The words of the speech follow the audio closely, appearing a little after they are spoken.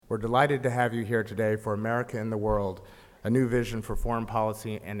We're delighted to have you here today for America in the World, a new vision for foreign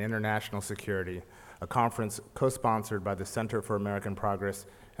policy and international security, a conference co-sponsored by the Center for American Progress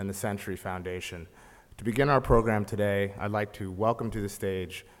and the Century Foundation. To begin our program today, I'd like to welcome to the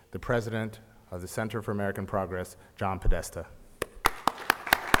stage the President of the Center for American Progress, John Podesta.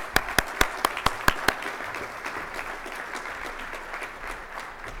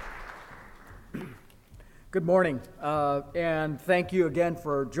 Good morning, and thank you again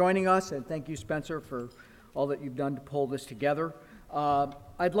for joining us, and thank you, Spencer, for all that you've done to pull this together.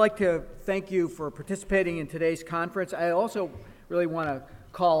 I'd like to thank you for participating in today's conference. I also really want to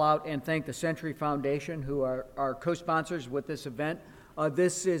call out and thank the Century Foundation, who are our co-sponsors with this event.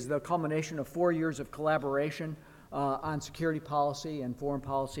 This is the culmination of 4 years of collaboration on security policy and foreign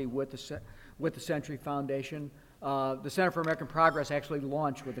policy with the Century Foundation. The Center for American Progress actually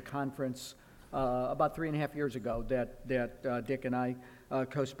launched with the conference about 3.5 years ago that Dick and I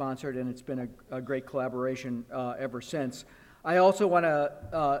co-sponsored, and it's been a great collaboration ever since. I also want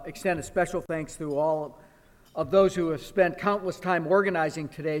to extend a special thanks to all of those who have spent countless time organizing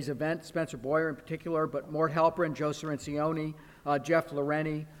today's event, Spencer Boyer in particular, but Mort Halperin, Joe Cirincione, Jeff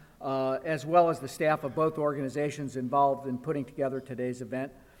Loreni, as well as the staff of both organizations involved in putting together today's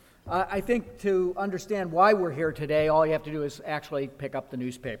event. I think to understand why we're here today, all you have to do is actually pick up the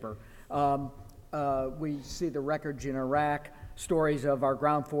newspaper. We see the wreckage in Iraq, stories of our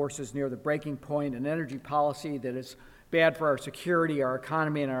ground forces near the breaking point, an energy policy that is bad for our security, our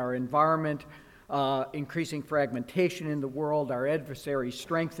economy, and our environment, increasing fragmentation in the world, our adversaries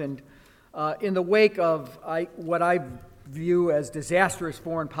strengthened. In the wake of what I view as disastrous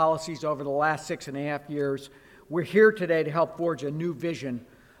foreign policies over the last 6.5 years, we're here today to help forge a new vision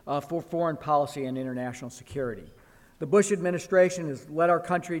for foreign policy and international security. The Bush administration has led our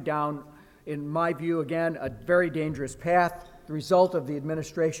country down, in my view, again, a very dangerous path. The result of the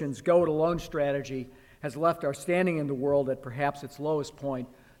administration's go-it-alone strategy has left our standing in the world at perhaps its lowest point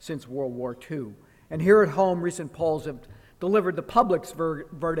since World War II. And here at home, recent polls have delivered the public's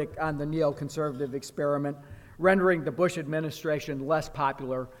verdict on the neoconservative experiment, rendering the Bush administration less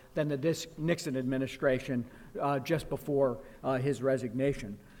popular than the Nixon administration just before his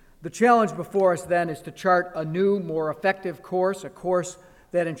resignation. The challenge before us then is to chart a new, more effective course, a course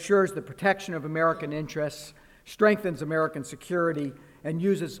that ensures the protection of American interests, strengthens American security, and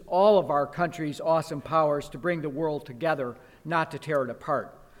uses all of our country's awesome powers to bring the world together, not to tear it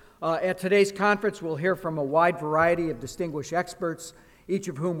apart. At today's conference, we'll hear from a wide variety of distinguished experts, each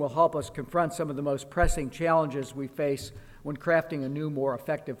of whom will help us confront some of the most pressing challenges we face when crafting a new, more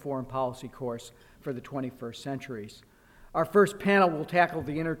effective foreign policy course for the 21st centuries. Our first panel will tackle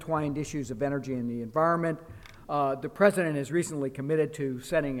the intertwined issues of energy and the environment. The President has recently committed to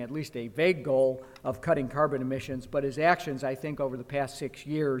setting at least a vague goal of cutting carbon emissions, but his actions, I think, over the past 6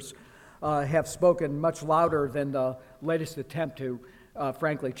 years have spoken much louder than the latest attempt to,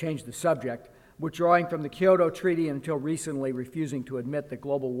 frankly, change the subject. Withdrawing from the Kyoto Treaty and until recently refusing to admit that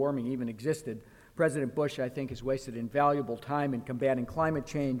global warming even existed, President Bush, I think, has wasted invaluable time in combating climate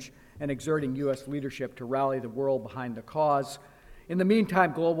change and exerting U.S. leadership to rally the world behind the cause. In the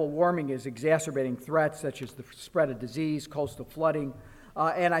meantime, global warming is exacerbating threats such as the spread of disease, coastal flooding,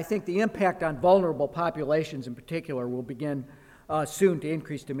 and I think the impact on vulnerable populations in particular will begin soon to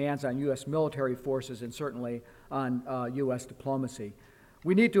increase demands on U.S. military forces and certainly on U.S. diplomacy.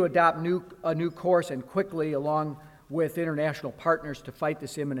 We need to adopt a new course and quickly, along with international partners, to fight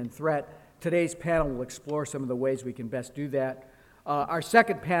this imminent threat. Today's panel will explore some of the ways we can best do that. Our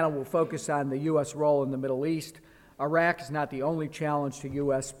second panel will focus on the U.S. role in the Middle East. Iraq is not the only challenge to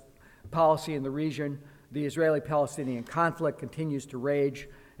U.S. policy in the region. The Israeli-Palestinian conflict continues to rage,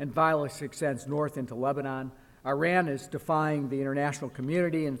 and violence extends north into Lebanon. Iran is defying the international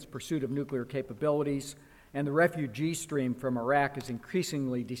community in its pursuit of nuclear capabilities, and the refugee stream from Iraq is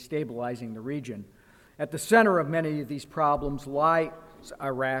increasingly destabilizing the region. At the center of many of these problems lies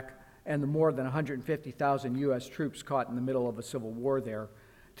Iraq and the more than 150,000 U.S. troops caught in the middle of a civil war there.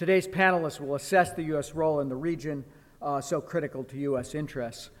 Today's panelists will assess the U.S. role in the region so critical to U.S.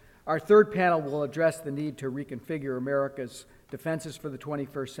 interests. Our third panel will address the need to reconfigure America's defenses for the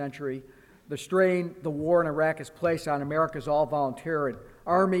 21st century. The strain the war in Iraq has placed on America's all-volunteer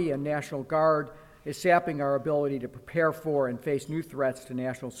Army and National Guard is sapping our ability to prepare for and face new threats to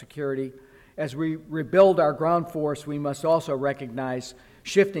national security. As we rebuild our ground force, we must also recognize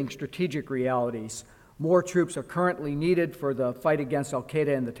shifting strategic realities. More troops are currently needed for the fight against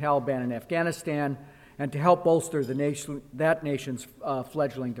al-Qaeda and the Taliban in Afghanistan and to help bolster that nation's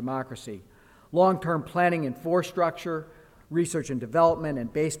fledgling democracy. Long-term planning and force structure, research and development,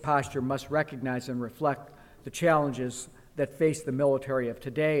 and base posture must recognize and reflect the challenges that face the military of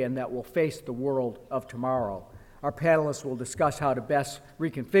today and that will face the world of tomorrow. Our panelists will discuss how to best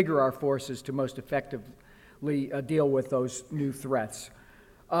reconfigure our forces to most effectively deal with those new threats.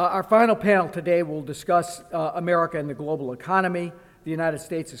 Our final panel today will discuss America and the global economy. The United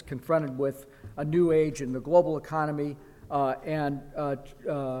States is confronted with a new age in the global economy, and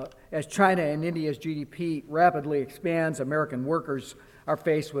as China and India's GDP rapidly expands, American workers are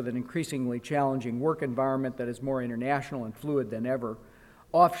faced with an increasingly challenging work environment that is more international and fluid than ever.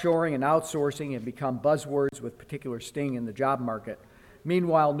 Offshoring and outsourcing have become buzzwords with particular sting in the job market.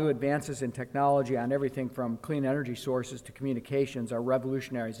 Meanwhile, new advances in technology on everything from clean energy sources to communications are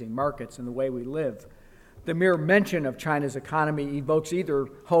revolutionizing markets and the way we live. The mere mention of China's economy evokes either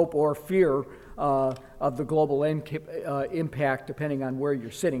hope or fear of the global impact, depending on where you're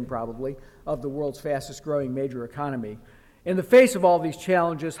sitting probably, of the world's fastest growing major economy. In the face of all these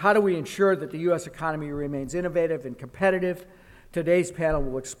challenges, how do we ensure that the U.S. economy remains innovative and competitive? Today's panel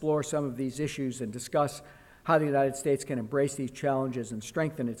will explore some of these issues and discuss how the United States can embrace these challenges and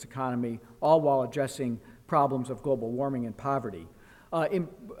strengthen its economy, all while addressing problems of global warming and poverty.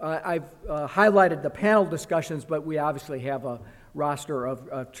 I've highlighted the panel discussions, but we obviously have a roster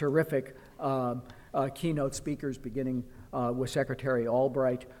of terrific keynote speakers, beginning with Secretary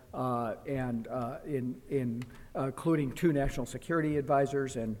Albright, and including 2 national security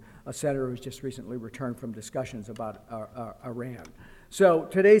advisors and a senator who's just recently returned from discussions about Iran. So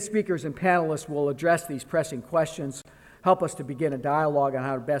today's speakers and panelists will address these pressing questions, help us to begin a dialogue on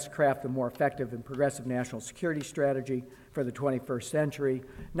how to best craft a more effective and progressive national security strategy for the 21st century.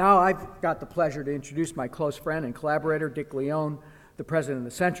 Now I've got the pleasure to introduce my close friend and collaborator, Dick Leone, the president of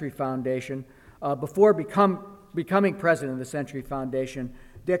the Century Foundation. Before becoming president of the Century Foundation,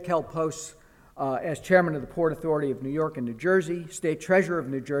 Dick held posts as chairman of the Port Authority of New York and New Jersey, state treasurer of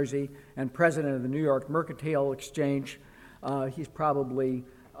New Jersey, and president of the New York Mercantile Exchange. He's probably,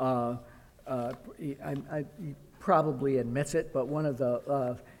 he probably admits it, but one of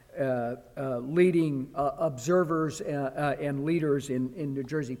the leading observers and leaders in New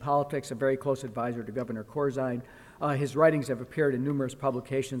Jersey politics, a very close advisor to Governor Corzine. His writings have appeared in numerous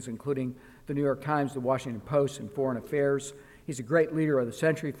publications, including the New York Times, the Washington Post, and Foreign Affairs. He's a great leader of the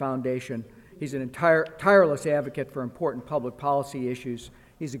Century Foundation. He's an tireless advocate for important public policy issues.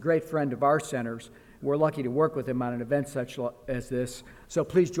 He's a great friend of our centers. We're lucky to work with him on an event such as this. So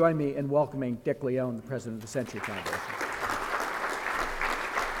please join me in welcoming Dick Leone, the president of the Century Foundation.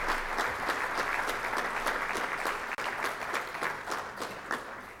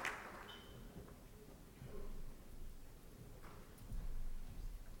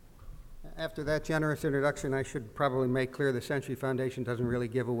 After that generous introduction, I should probably make clear the Century Foundation doesn't really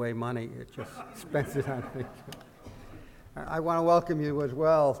give away money. It just spends it on things. I want to welcome you as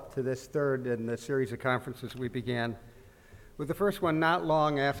well to this third in the series of conferences we began with the first one not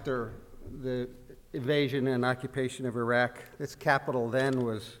long after the invasion and occupation of Iraq. Its capital then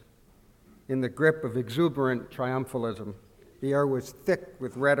was in the grip of exuberant triumphalism. The air was thick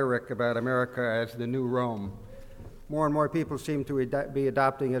with rhetoric about America as the new Rome. More and more people seem to be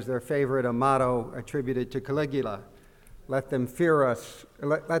adopting as their favorite a motto attributed to Caligula: let them fear us,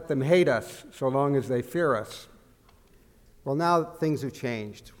 let them hate us so long as they fear us. Well, now things have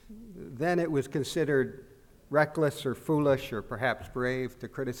changed. Then it was considered reckless or foolish or perhaps brave to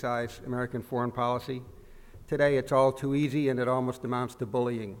criticize American foreign policy. Today it's all too easy and it almost amounts to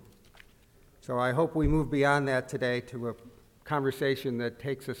bullying. So I hope we move beyond that today to a conversation that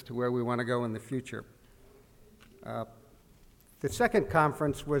takes us to where we want to go in the future. The second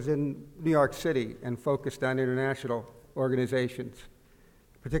conference was in New York City and focused on international organizations,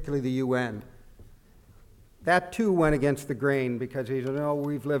 particularly the UN. That too went against the grain because, as you know,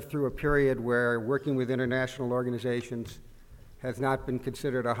 we've lived through a period where working with international organizations has not been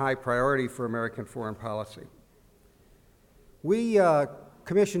considered a high priority for American foreign policy. We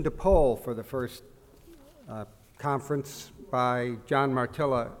commissioned a poll for the first conference by John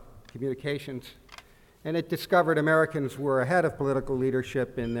Martilla Communications, and it discovered Americans were ahead of political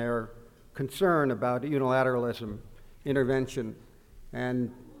leadership in their concern about unilateralism, intervention,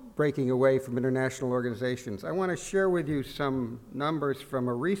 and breaking away from international organizations. I want to share with you some numbers from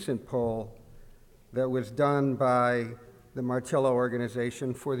a recent poll that was done by the Martilla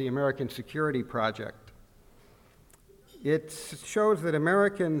Organization for the American Security Project. It shows that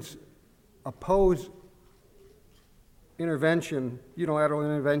Americans oppose intervention, unilateral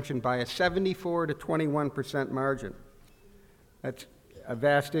intervention, by a 74 to 21% margin. That's a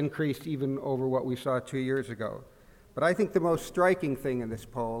vast increase even over what we saw 2 years ago. But I think the most striking thing in this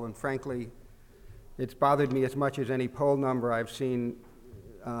poll, and frankly, it's bothered me as much as any poll number I've seen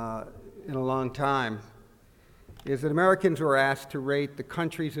in a long time, is that Americans were asked to rate the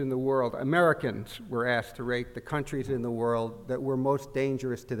countries in the world, Americans were asked to rate the countries in the world that were most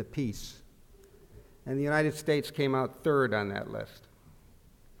dangerous to the peace. And the United States came out third on that list.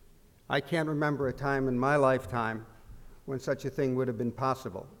 I can't remember a time in my lifetime when such a thing would have been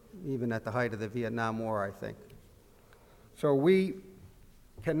possible, even at the height of the Vietnam War, I think. So we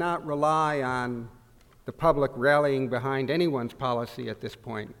cannot rely on the public rallying behind anyone's policy at this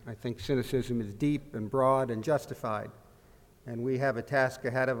point. I think cynicism is deep and broad and justified, and we have a task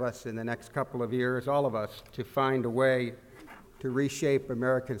ahead of us in the next couple of years, all of us, to find a way to reshape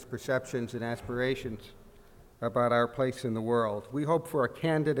Americans' perceptions and aspirations about our place in the world. We hope for a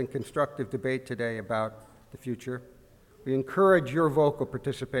candid and constructive debate today about the future. We encourage your vocal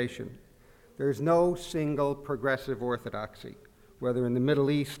participation. There is no single progressive orthodoxy, whether in the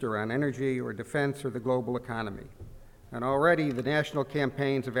Middle East or on energy or defense or the global economy. And already the national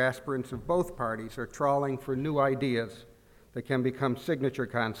campaigns of aspirants of both parties are trawling for new ideas that can become signature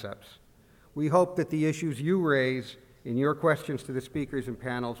concepts. We hope that the issues you raise in your questions to the speakers and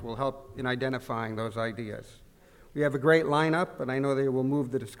panels will help in identifying those ideas. We have a great lineup, and I know they will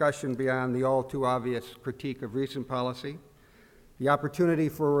move the discussion beyond the all too obvious critique of recent policy. The opportunity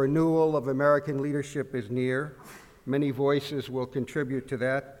for renewal of American leadership is near. Many voices will contribute to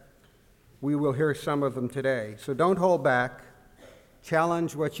that. We will hear some of them today. So don't hold back.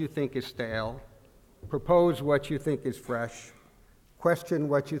 Challenge what you think is stale. Propose what you think is fresh. Question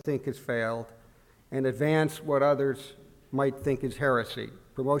what you think has failed. And advance what others might think is heresy.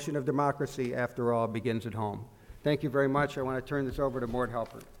 Promotion of democracy, after all, begins at home. Thank you very much. I want to turn this over to Mort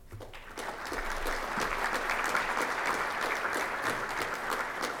Halpern.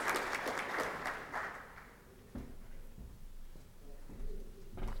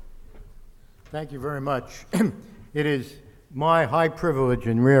 Thank you very much. It is my high privilege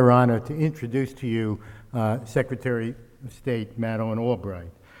and rare honor to introduce to you Secretary of State Madeleine Albright.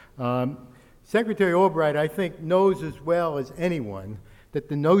 Secretary Albright, I think, knows as well as anyone that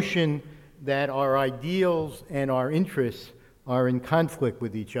the notion that our ideals and our interests are in conflict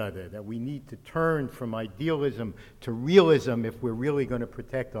with each other, that we need to turn from idealism to realism if we're really going to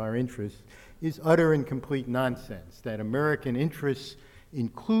protect our interests, is utter and complete nonsense, that American interests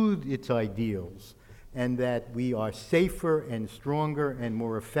include its ideals, and that we are safer and stronger and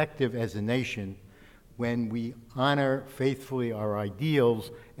more effective as a nation when we honor faithfully our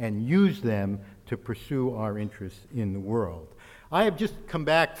ideals and use them to pursue our interests in the world. I have just come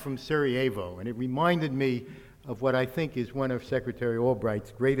back from Sarajevo, and it reminded me of what I think is one of Secretary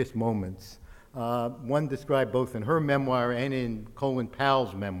Albright's greatest moments, one described both in her memoir and in Colin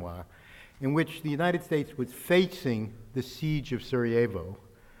Powell's memoir, in which the United States was facing the siege of Sarajevo,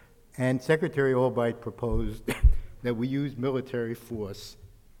 and Secretary Albright proposed that we use military force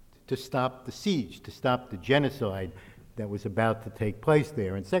to stop the siege, to stop the genocide that was about to take place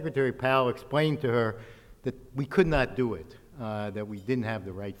there. And Secretary Powell explained to her that we could not do it, that we didn't have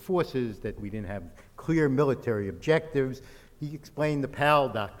the right forces, that we didn't have clear military objectives. He explained the Powell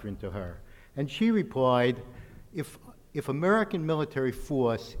Doctrine to her. And she replied, if American military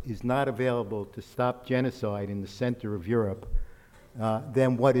force is not available to stop genocide in the center of Europe,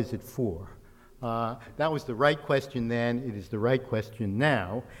 then what is it for? That was the right question then. It is the right question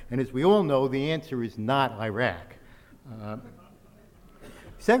now. And as we all know, the answer is not Iraq.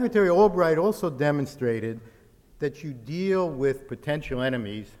 Secretary Albright also demonstrated that you deal with potential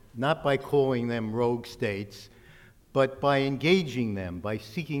enemies not by calling them rogue states, but by engaging them, by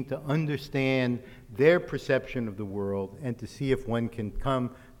seeking to understand their perception of the world and to see if one can come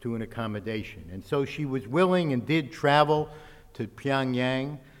to an accommodation. And so she was willing and did travel to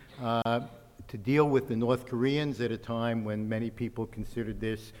Pyongyang to deal with the North Koreans at a time when many people considered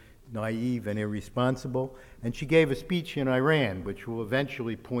this naive and irresponsible. And she gave a speech in Iran, which will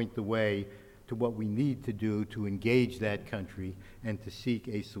eventually point the way to what we need to do to engage that country and to seek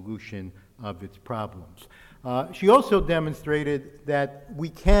a solution of its problems. She also demonstrated that we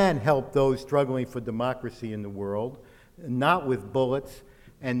can help those struggling for democracy in the world, not with bullets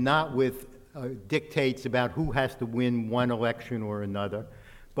and not with dictates about who has to win one election or another,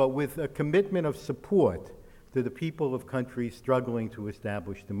 but with a commitment of support to the people of countries struggling to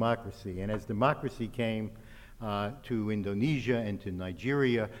establish democracy. And as democracy came to Indonesia and to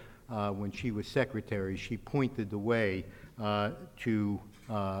Nigeria, when she was secretary, she pointed the way to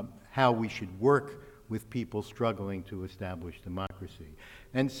how we should work with people struggling to establish democracy.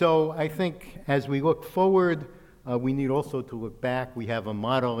 And so I think as we look forward, we need also to look back. We have a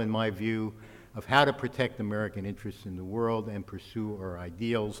model, in my view, of how to protect American interests in the world and pursue our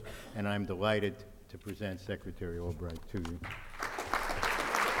ideals, and I'm delighted to present Secretary Albright to you.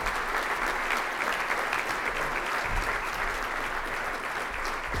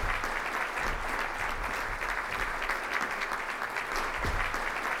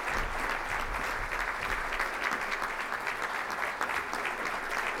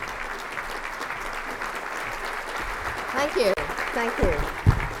 Thank you.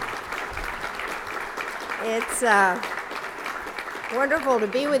 It's wonderful to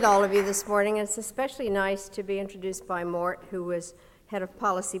be with all of you this morning. It's especially nice to be introduced by Mort, who was head of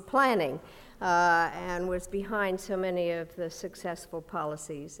policy planning and was behind so many of the successful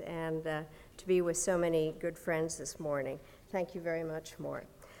policies, and to be with so many good friends this morning. Thank you very much, Mort.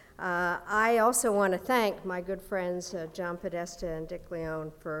 I also want to thank my good friends John Podesta and Dick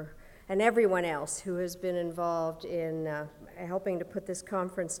Leone and everyone else who has been involved in helping to put this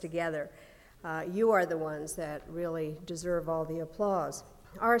conference together. You are the ones that really deserve all the applause.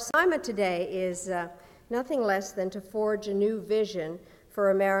 Our assignment today is nothing less than to forge a new vision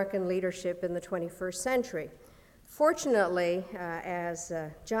for American leadership in the 21st century. Fortunately, as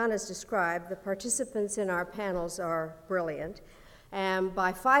John has described, the participants in our panels are brilliant, and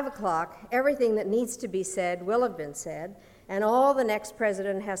by 5 o'clock, everything that needs to be said will have been said, and all the next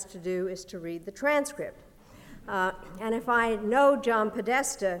president has to do is to read the transcript. And if I know John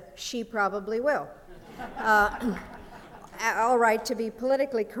Podesta, she probably will. All right, to be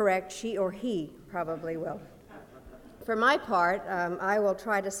politically correct, she or he probably will. For my part, I will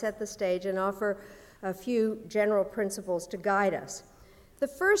try to set the stage and offer a few general principles to guide us. The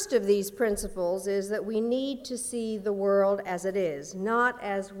first of these principles is that we need to see the world as it is, not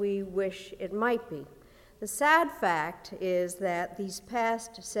as we wish it might be. The sad fact is that these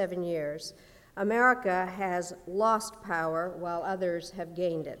past 7 years, America has lost power while others have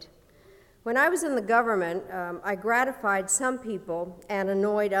gained it. When I was in the government, I gratified some people and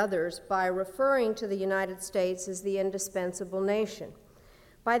annoyed others by referring to the United States as the indispensable nation.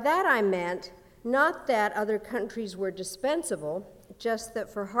 By that I meant not that other countries were dispensable, just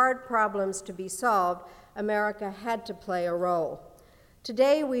that for hard problems to be solved, America had to play a role.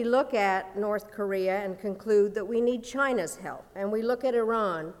 Today we look at North Korea and conclude that we need China's help, and we look at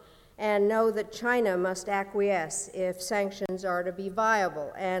Iran and know that China must acquiesce if sanctions are to be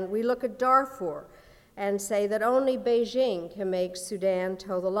viable. And we look at Darfur and say that only Beijing can make Sudan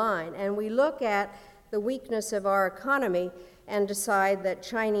toe the line. And we look at the weakness of our economy and decide that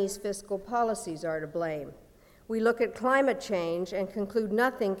Chinese fiscal policies are to blame. We look at climate change and conclude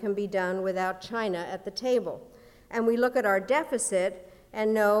nothing can be done without China at the table. And we look at our deficit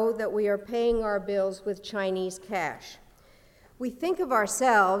and know that we are paying our bills with Chinese cash. We think of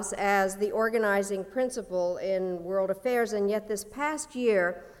ourselves as the organizing principle in world affairs, and yet this past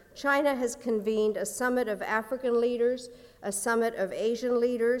year, China has convened a summit of African leaders, a summit of Asian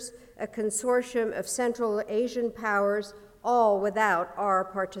leaders, a consortium of Central Asian powers, all without our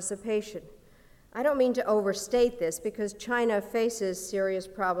participation. I don't mean to overstate this because China faces serious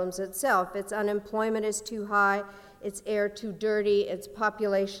problems itself. Its unemployment is too high, its air too dirty, its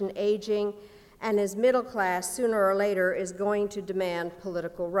population aging, and its middle class, sooner or later, is going to demand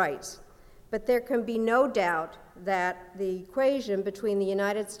political rights. But there can be no doubt that the equation between the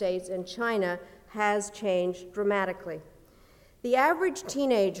United States and China has changed dramatically. The average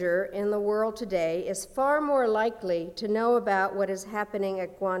teenager in the world today is far more likely to know about what is happening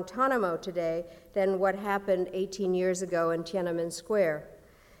at Guantanamo today than what happened 18 years ago in Tiananmen Square.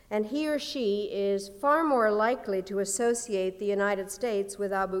 And he or she is far more likely to associate the United States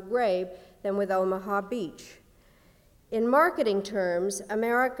with Abu Ghraib than with Omaha Beach. In marketing terms,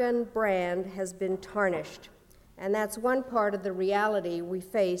 American brand has been tarnished, and that's one part of the reality we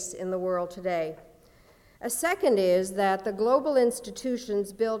face in the world today. A second is that the global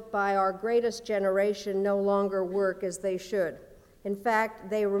institutions built by our greatest generation no longer work as they should. In fact,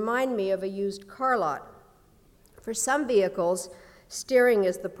 they remind me of a used car lot. For some vehicles, steering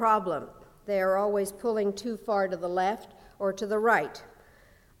is the problem. They are always pulling too far to the left or to the right.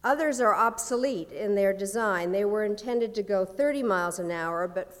 Others are obsolete in their design. They were intended to go 30 miles an hour,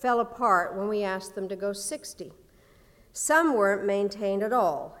 but fell apart when we asked them to go 60. Some weren't maintained at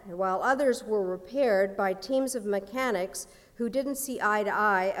all, while others were repaired by teams of mechanics who didn't see eye to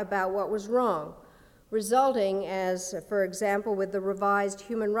eye about what was wrong, resulting, as, for example, with the revised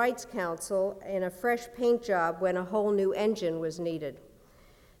Human Rights Council, in a fresh paint job when a whole new engine was needed.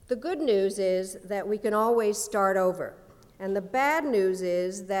 The good news is that we can always start over. And the bad news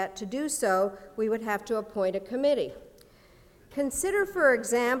is that to do so, we would have to appoint a committee. Consider, for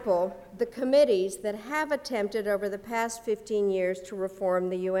example, the committees that have attempted over the past 15 years to reform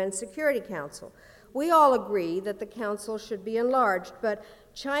the UN Security Council. We all agree that the council should be enlarged, but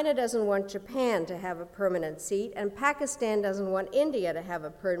China doesn't want Japan to have a permanent seat, and Pakistan doesn't want India to have a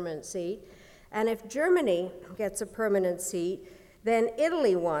permanent seat. And if Germany gets a permanent seat, then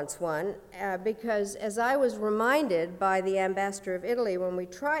Italy wants one, because as I was reminded by the ambassador of Italy when we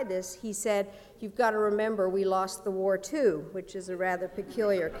tried this, he said, "You've got to remember we lost the war too," which is a rather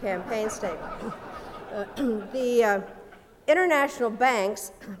peculiar campaign statement. International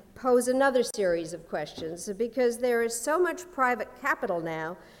banks pose another series of questions because there is so much private capital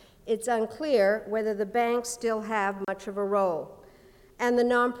now, it's unclear whether the banks still have much of a role. And the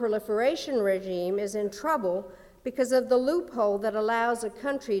non-proliferation regime is in trouble because of the loophole that allows a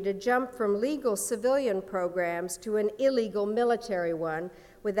country to jump from legal civilian programs to an illegal military one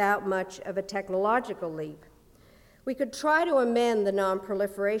without much of a technological leap. We could try to amend the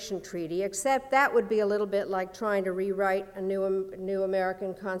Non-Proliferation Treaty, except that would be a little bit like trying to rewrite a new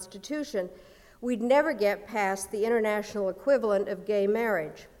American Constitution. We'd never get past the international equivalent of gay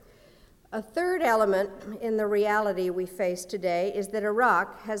marriage. A third element in the reality we face today is that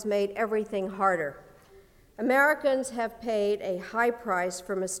Iraq has made everything harder. Americans have paid a high price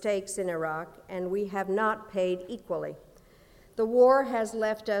for mistakes in Iraq, and we have not paid equally. The war has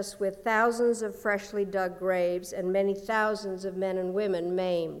left us with thousands of freshly dug graves and many thousands of men and women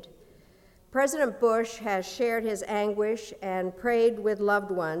maimed. President Bush has shared his anguish and prayed with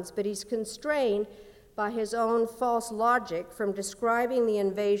loved ones, but he's constrained by his own false logic from describing the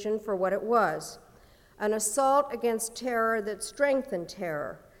invasion for what it was: an assault against terror that strengthened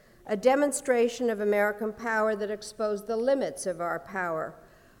terror, a demonstration of American power that exposed the limits of our power,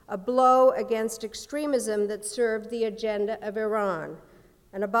 a blow against extremism that served the agenda of Iran,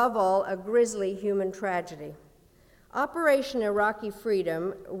 and above all, a grisly human tragedy. Operation Iraqi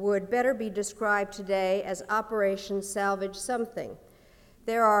Freedom would better be described today as Operation Salvage Something.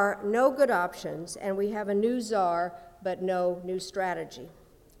 There are no good options, and we have a new czar, but no new strategy.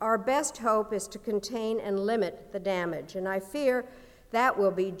 Our best hope is to contain and limit the damage, and I fear that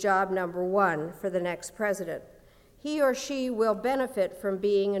will be job number one for the next president. He or she will benefit from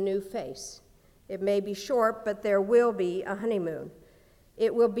being a new face. It may be short, but there will be a honeymoon.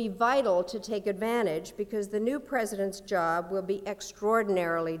 It will be vital to take advantage because the new president's job will be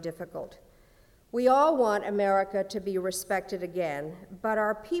extraordinarily difficult. We all want America to be respected again, but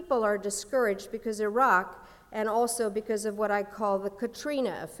our people are discouraged because Iraq and also because of what I call the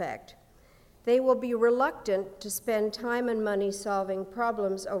Katrina effect. They will be reluctant to spend time and money solving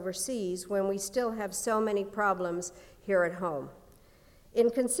problems overseas when we still have so many problems here at home.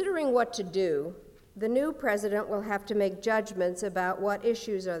 In considering what to do, the new president will have to make judgments about what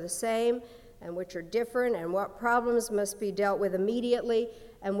issues are the same and which are different, and what problems must be dealt with immediately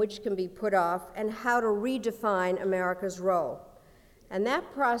and which can be put off, and how to redefine America's role. And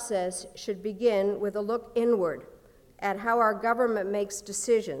that process should begin with a look inward at how our government makes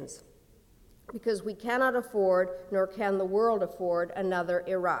decisions, because we cannot afford, nor can the world afford, another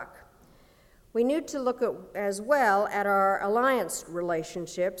Iraq. We need to look at, as well at our alliance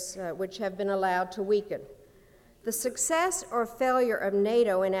relationships, which have been allowed to weaken. The success or failure of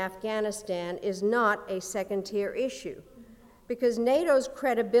NATO in Afghanistan is not a second-tier issue, because NATO's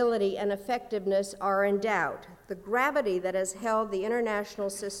credibility and effectiveness are in doubt. The gravity that has held the international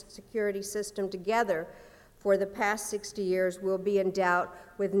security system together for the past 60 years will be in doubt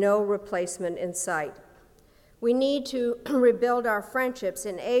with no replacement in sight. We need to rebuild our friendships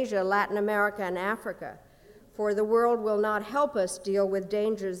in Asia, Latin America, and Africa, for the world will not help us deal with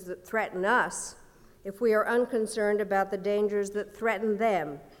dangers that threaten us if we are unconcerned about the dangers that threaten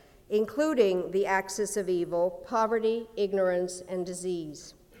them, including the axis of evil, poverty, ignorance, and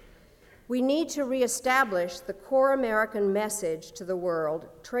disease. We need to reestablish the core American message to the world,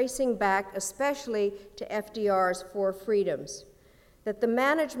 tracing back especially to FDR's 4 freedoms, that the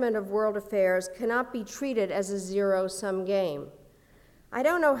management of world affairs cannot be treated as a zero-sum game. I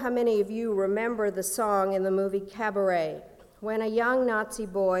don't know how many of you remember the song in the movie Cabaret, when a young Nazi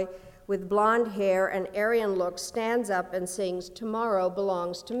boy with blonde hair and Aryan look stands up and sings, "Tomorrow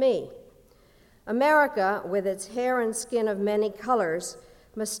belongs to me." America, with its hair and skin of many colors,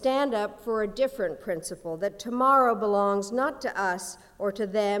 must stand up for a different principle, that tomorrow belongs not to us or to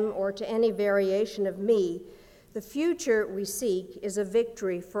them or to any variation of me. The future we seek is a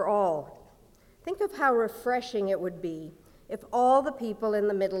victory for all. Think of how refreshing it would be if all the people in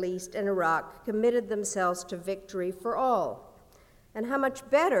the Middle East and Iraq committed themselves to victory for all, and how much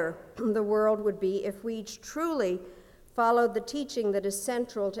better the world would be if we each truly followed the teaching that is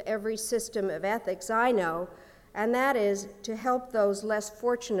central to every system of ethics I know, and that is to help those less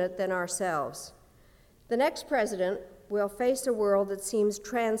fortunate than ourselves. The next president will face a world that seems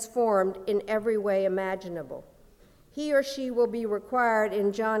transformed in every way imaginable. He or she will be required,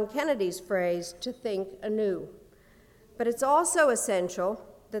 in John Kennedy's phrase, to think anew. But it's also essential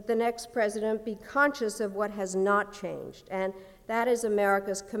that the next president be conscious of what has not changed, and that is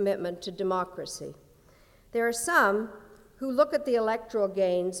America's commitment to democracy. There are some who look at the electoral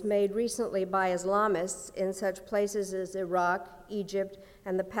gains made recently by Islamists in such places as Iraq, Egypt,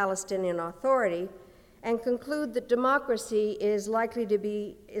 and the Palestinian Authority, and conclude that democracy is likely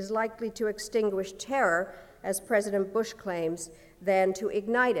to extinguish terror, as President Bush claims, than to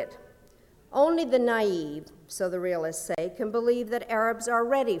ignite it. Only the naive, so the realists say, can believe that Arabs are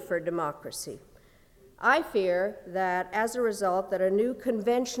ready for democracy. I fear that as a result that a new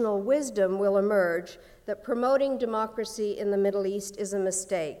conventional wisdom will emerge that promoting democracy in the Middle East is a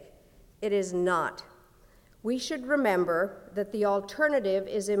mistake. It is not. We should remember that the alternative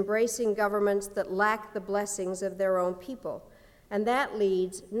is embracing governments that lack the blessings of their own people, and that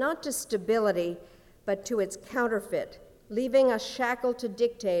leads not to stability, but to its counterfeit, leaving us shackled to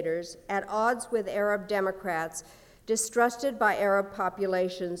dictators at odds with Arab democrats, distrusted by Arab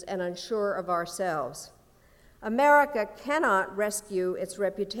populations and unsure of ourselves. America cannot rescue its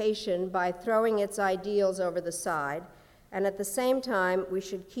reputation by throwing its ideals over the side, and at the same time, we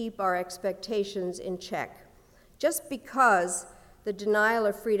should keep our expectations in check. Just because the denial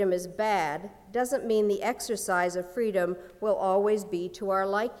of freedom is bad doesn't mean the exercise of freedom will always be to our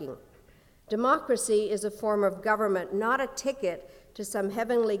liking. Democracy is a form of government, not a ticket to some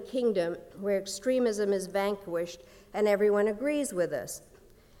heavenly kingdom where extremism is vanquished and everyone agrees with us.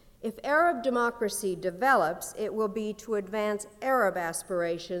 If Arab democracy develops, it will be to advance Arab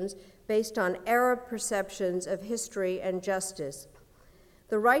aspirations based on Arab perceptions of history and justice.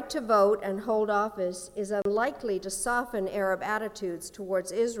 The right to vote and hold office is unlikely to soften Arab attitudes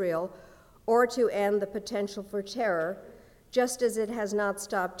towards Israel or to end the potential for terror, just as it has not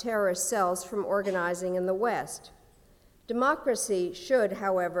stopped terrorist cells from organizing in the West. Democracy should,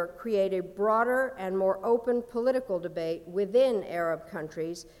 however, create a broader and more open political debate within Arab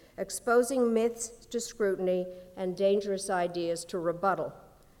countries, exposing myths to scrutiny and dangerous ideas to rebuttal.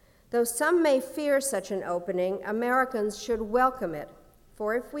 Though some may fear such an opening, Americans should welcome it,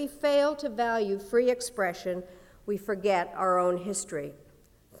 for if we fail to value free expression, we forget our own history.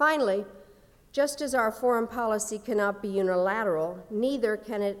 Finally, just as our foreign policy cannot be unilateral, neither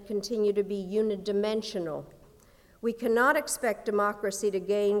can it continue to be unidimensional. We cannot expect democracy to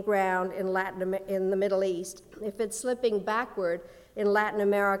gain ground in the Middle East if it's slipping backward in Latin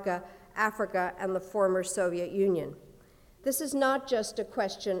America, Africa, and the former Soviet Union. This is not just a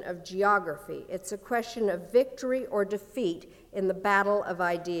question of geography. It's a question of victory or defeat in the battle of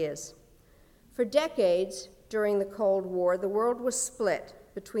ideas. For decades during the Cold War, the world was split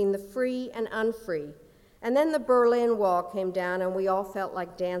between the free and unfree, and then the Berlin Wall came down and we all felt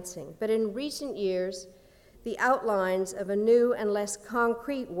like dancing. But in recent years, the outlines of a new and less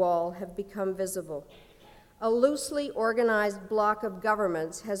concrete wall have become visible. A loosely organized bloc of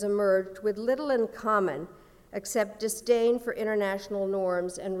governments has emerged with little in common except disdain for international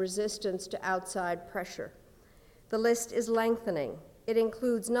norms and resistance to outside pressure. The list is lengthening. It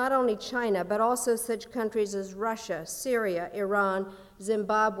includes not only China, but also such countries as Russia, Syria, Iran,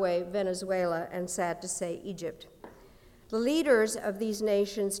 Zimbabwe, Venezuela, and sad to say, Egypt. The leaders of these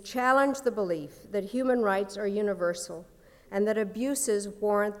nations challenge the belief that human rights are universal and that abuses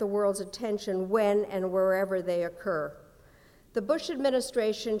warrant the world's attention when and wherever they occur. The Bush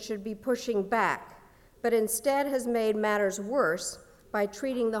administration should be pushing back, but instead has made matters worse by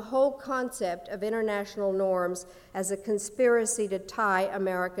treating the whole concept of international norms as a conspiracy to tie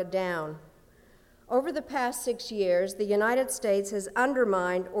America down. Over the past 6 years, the United States has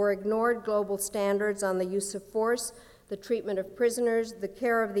undermined or ignored global standards on the use of force, the treatment of prisoners, the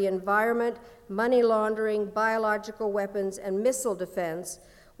care of the environment, money laundering, biological weapons, and missile defense,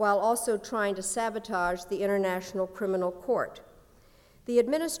 while also trying to sabotage the International Criminal Court. The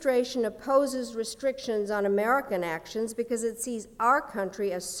administration opposes restrictions on American actions because it sees our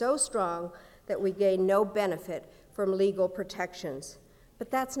country as so strong that we gain no benefit from legal protections.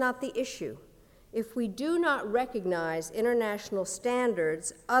 But that's not the issue. If we do not recognize international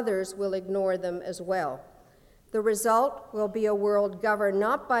standards, others will ignore them as well. The result will be a world governed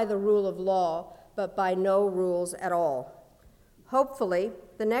not by the rule of law, but by no rules at all. Hopefully,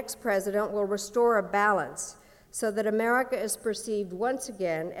 the next president will restore a balance so that America is perceived once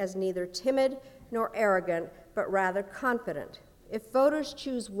again as neither timid nor arrogant, but rather confident. If voters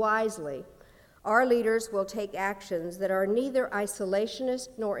choose wisely, our leaders will take actions that are neither isolationist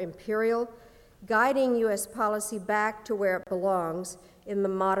nor imperial, guiding U.S. policy back to where it belongs, in the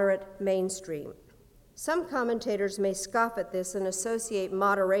moderate mainstream. Some commentators may scoff at this and associate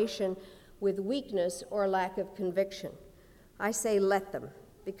moderation with weakness or lack of conviction. I say let them,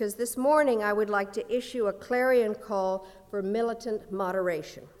 because this morning I would like to issue a clarion call for militant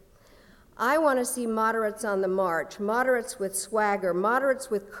moderation. I want to see moderates on the march, moderates with swagger,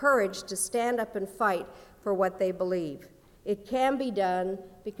 moderates with courage to stand up and fight for what they believe. It can be done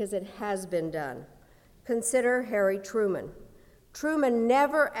because it has been done. Consider Harry Truman. Truman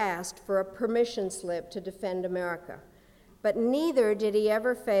never asked for a permission slip to defend America, but neither did he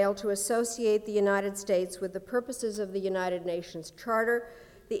ever fail to associate the United States with the purposes of the United Nations Charter,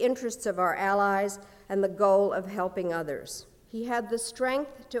 the interests of our allies, and the goal of helping others. He had the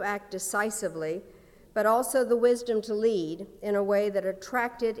strength to act decisively, but also the wisdom to lead in a way that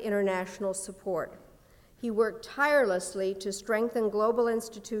attracted international support. He worked tirelessly to strengthen global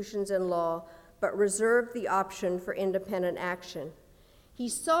institutions and law, but reserved the option for independent action. He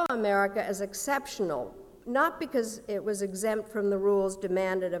saw America as exceptional, not because it was exempt from the rules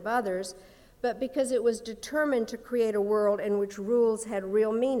demanded of others, but because it was determined to create a world in which rules had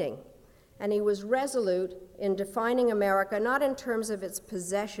real meaning. And he was resolute in defining America not in terms of its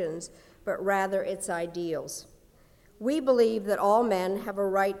possessions, but rather its ideals. We believe that all men have a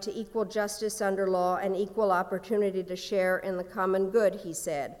right to equal justice under law and equal opportunity to share in the common good, he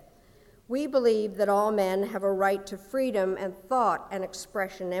said. We believe that all men have a right to freedom and thought and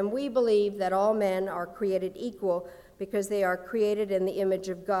expression, and we believe that all men are created equal because they are created in the image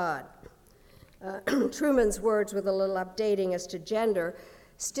of God. Truman's words, with a little updating as to gender,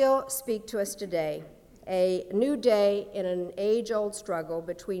 still speak to us today. A new day in an age-old struggle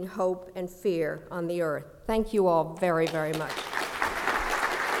between hope and fear on the earth. Thank you all very, very much.